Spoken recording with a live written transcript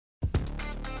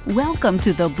Welcome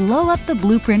to the Blow Up the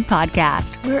Blueprint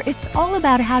podcast, where it's all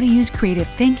about how to use creative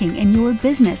thinking in your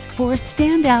business for a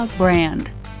standout brand.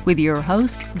 With your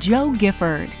host, Jo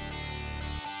Gifford.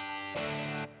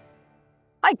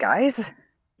 Hi guys,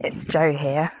 it's Jo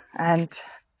here, and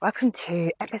welcome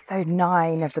to episode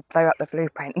 9 of the Blow Up the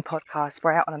Blueprint podcast.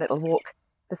 We're out on a little walk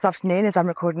this afternoon as I'm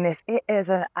recording this. It is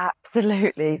an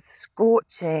absolutely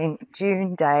scorching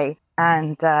June day,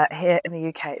 and here in the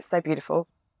UK it's so beautiful.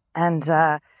 And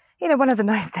one of the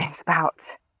nice things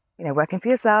about working for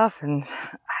yourself and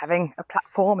having a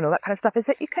platform and all that kind of stuff is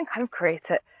that you can kind of create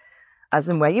it as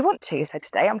and where you want to. So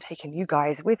today I'm taking you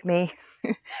guys with me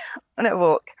on a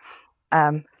walk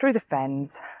through the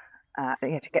fens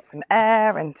to get some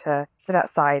air and to sit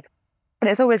outside. And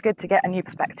it's always good to get a new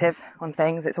perspective on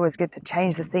things. It's always good to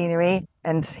change the scenery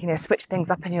and switch things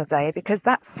up in your day, because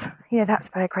that's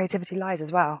where creativity lies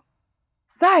as well.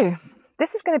 So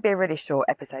this is going to be a really short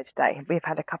episode today. We've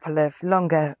had a couple of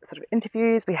longer sort of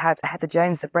interviews. We had Heather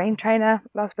Jones, the brain trainer,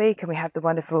 last week, and we had the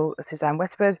wonderful Suzanne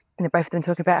Westwood. Both of them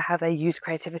talking about how they use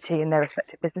creativity in their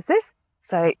respective businesses.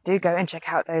 So do go and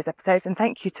check out those episodes. And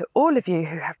thank you to all of you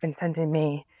who have been sending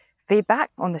me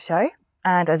feedback on the show.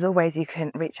 And as always, you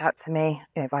can reach out to me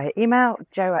via email,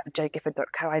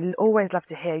 jo@jogifford.co. I always love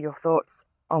to hear your thoughts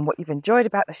on what you've enjoyed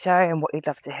about the show and what you'd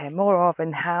love to hear more of,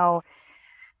 and how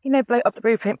Blow Up the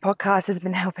Blueprint podcast has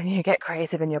been helping you get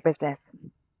creative in your business.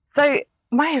 So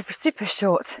my super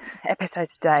short episode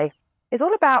today is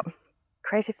all about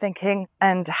creative thinking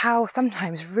and how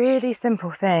sometimes really simple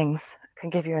things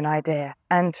can give you an idea.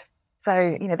 And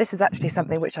so, this was actually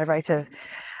something which I wrote a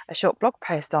short blog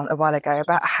post on a while ago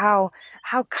about how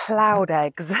cloud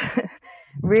eggs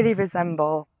really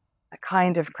resemble a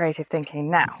kind of creative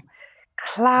thinking. Now,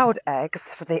 cloud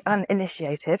eggs, for the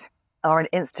uninitiated, are an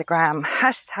Instagram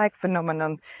hashtag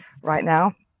phenomenon right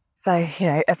now. So,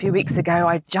 a few weeks ago,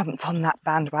 I jumped on that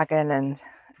bandwagon and,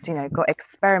 got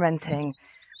experimenting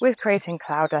with creating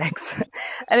cloud eggs.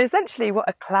 And essentially what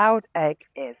a cloud egg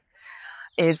is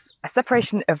a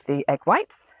separation of the egg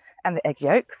whites and the egg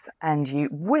yolks, and you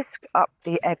whisk up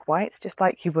the egg whites just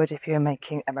like you would if you were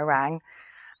making a meringue,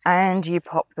 and you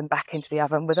pop them back into the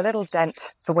oven with a little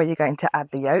dent for where you're going to add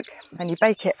the yolk, and you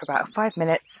bake it for about 5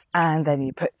 minutes, and then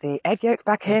you put the egg yolk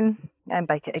back in and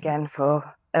bake it again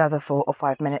for another 4 or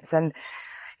 5 minutes. And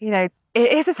it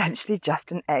is essentially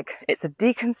just an egg. It's a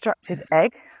deconstructed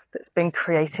egg that's been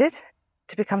created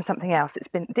to become something else. It's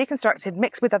been deconstructed,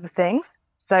 mixed with other things,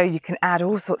 so you can add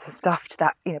all sorts of stuff to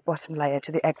that bottom layer,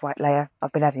 to the egg white layer.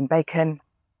 I've been adding bacon,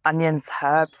 onions,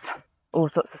 herbs, all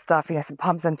sorts of stuff, some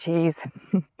Parmesan cheese.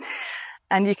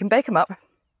 And you can bake them up,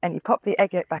 and you pop the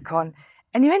egg yolk back on,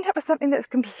 and you end up with something that's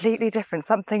completely different,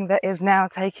 something that is now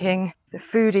taking the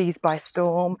foodies by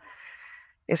storm.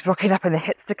 It's rocking up in the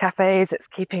hipster cafes. It's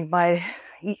keeping my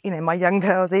young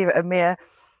girls, Eva and Mia,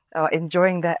 are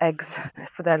enjoying their eggs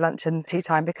for their lunch and tea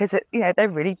time, because they're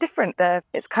really different.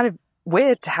 It's kind of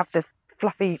weird to have this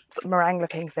fluffy sort of meringue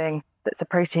looking thing that's a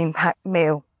protein packed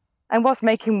meal. And whilst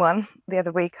making one the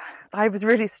other week, I was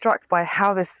really struck by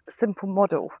how this simple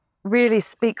model really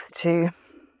speaks to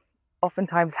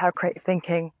oftentimes how creative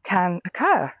thinking can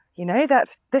occur.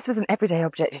 That this was an everyday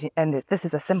object, and this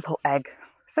is a simple egg,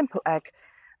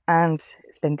 and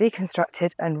it's been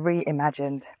deconstructed and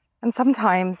reimagined. And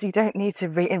sometimes you don't need to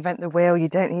reinvent the wheel. You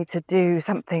don't need to do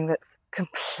something that's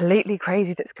completely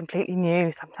crazy, that's completely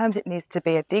new. Sometimes it needs to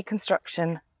be a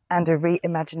deconstruction and a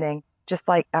reimagining, just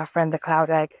like our friend the cloud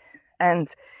egg.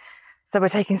 And so we're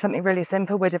taking something really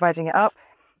simple, we're dividing it up,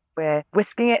 we're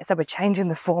whisking it, so we're changing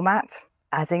the format,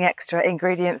 adding extra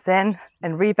ingredients in,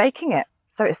 and rebaking it.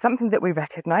 So it's something that we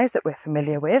recognise, that we're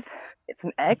familiar with. It's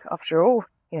an egg, after all.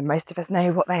 Most of us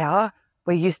know what they are.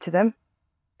 We're used to them.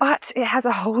 But it has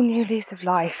a whole new lease of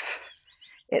life.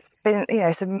 It's been,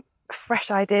 some fresh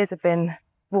ideas have been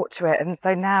brought to it. And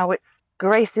so now it's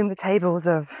gracing the tables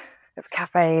of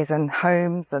cafes and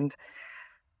homes and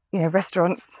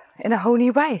restaurants in a whole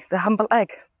new way. The humble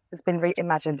egg has been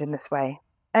reimagined in this way.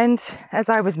 And as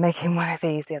I was making one of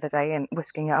these the other day and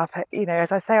whisking it up,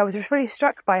 as I say, I was really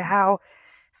struck by how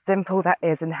simple that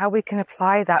is and how we can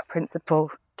apply that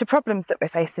principle to problems that we're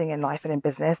facing in life and in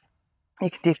business.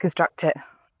 You can deconstruct it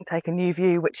and take a new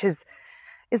view, which is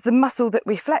the muscle that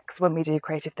we flex when we do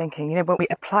creative thinking. When we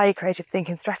apply creative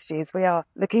thinking strategies, we are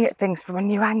looking at things from a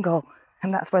new angle,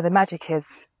 and that's where the magic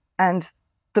is. And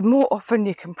the more often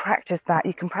you can practice that,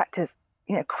 you can practice,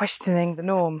 questioning the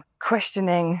norm,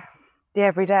 questioning the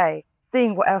everyday,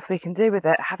 seeing what else we can do with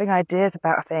it, having ideas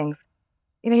about things.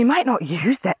 You might not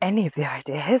use any of the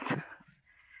ideas.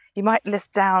 You might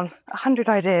list down 100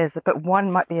 ideas, but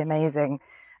one might be amazing.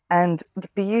 And the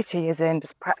beauty is in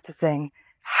just practicing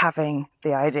having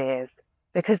the ideas.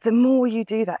 Because the more you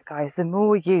do that, guys, the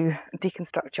more you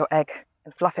deconstruct your egg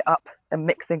and fluff it up and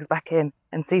mix things back in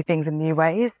and see things in new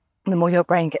ways, the more your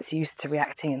brain gets used to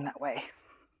reacting in that way.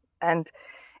 And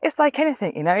it's like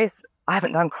anything, I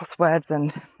haven't done crosswords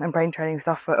and brain training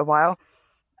stuff for a while.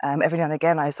 Every now and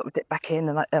again, I sort of dip back in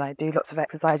and I do lots of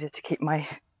exercises to keep my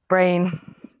brain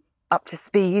up to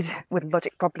speed with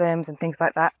logic problems and things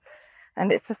like that.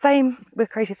 And it's the same with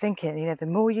creative thinking. The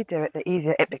more you do it, the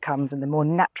easier it becomes and the more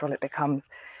natural it becomes.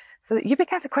 So that you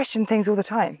begin to question things all the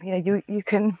time. You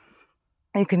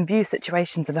can view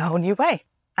situations in a whole new way.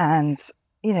 And,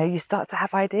 you start to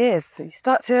have ideas. So you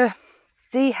start to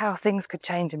see how things could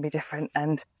change and be different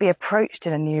and be approached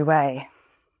in a new way.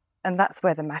 And that's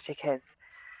where the magic is.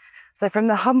 So from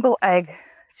the humble egg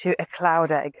to a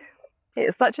cloud egg,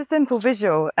 it's such a simple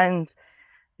visual. And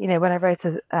when I wrote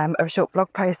a short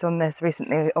blog post on this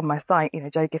recently on my site,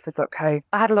 joegifford.co,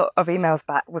 I had a lot of emails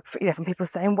back from people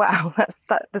saying, wow,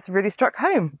 that just really struck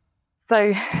home.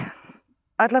 So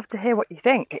I'd love to hear what you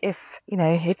think. If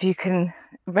you can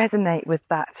resonate with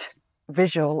that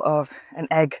visual of an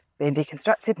egg being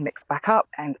deconstructed, mixed back up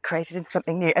and created into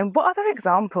something new. And what other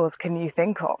examples can you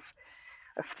think of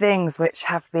things which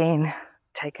have been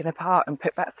taken apart and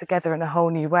put back together in a whole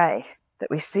new way, that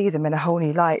we see them in a whole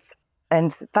new light?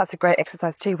 And that's a great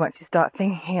exercise too, once you start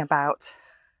thinking about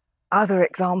other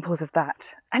examples of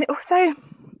that. And it also,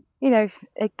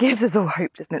 it gives us all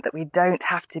hope, doesn't it, that we don't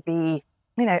have to be,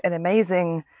 an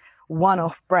amazing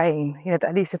one-off brain, but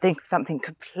at least to think of something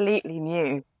completely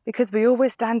new, because we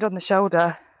always stand on the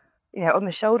shoulder, on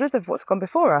the shoulders of what's gone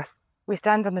before us. We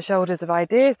stand on the shoulders of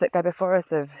ideas that go before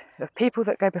us, of people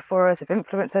that go before us, of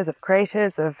influencers, of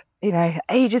creators, of,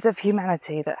 ages of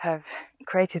humanity that have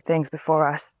created things before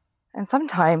us. And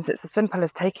sometimes it's as simple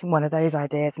as taking one of those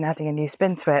ideas and adding a new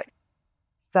spin to it.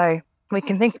 So we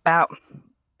can think about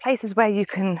places where you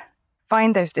can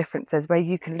find those differences, where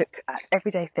you can look at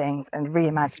everyday things and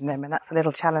reimagine them. And that's a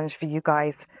little challenge for you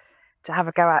guys to have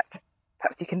a go at.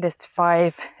 Perhaps you can list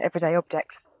 5 everyday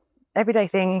objects, everyday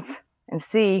things, and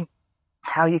see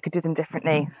how you could do them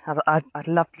differently. I'd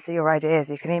love to see your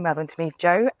ideas. You can email them to me,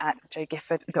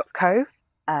 joe@joegifford.co,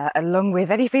 along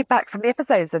with any feedback from the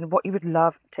episodes and what you would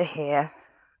love to hear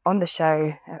on the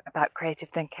show about creative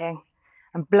thinking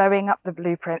and blowing up the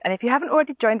blueprint. And if you haven't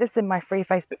already joined us in my free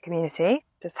Facebook community,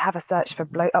 just have a search for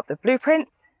Blow Up the Blueprint.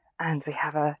 And we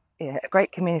have a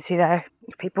great community there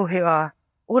of people who are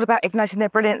all about igniting their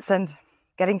brilliance and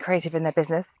getting creative in their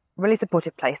business. Really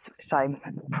supportive place, which I'm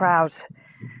proud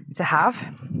to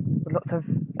have. Lots of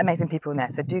amazing people in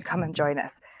there. So do come and join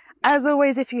us. As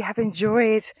always, if you have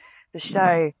enjoyed the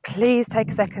show, please take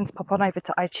a second to pop on over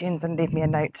to iTunes and leave me a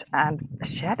note and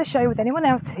share the show with anyone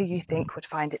else who you think would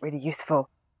find it really useful.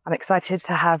 I'm excited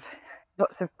to have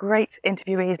lots of great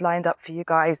interviewees lined up for you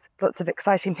guys, lots of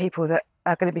exciting people that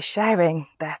are going to be sharing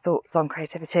their thoughts on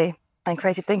creativity and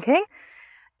creative thinking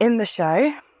in the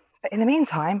show. But in the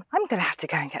meantime, I'm going to have to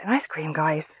go and get an ice cream,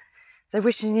 guys. So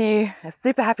wishing you a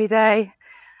super happy day,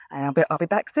 and I'll be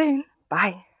back soon.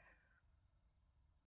 Bye.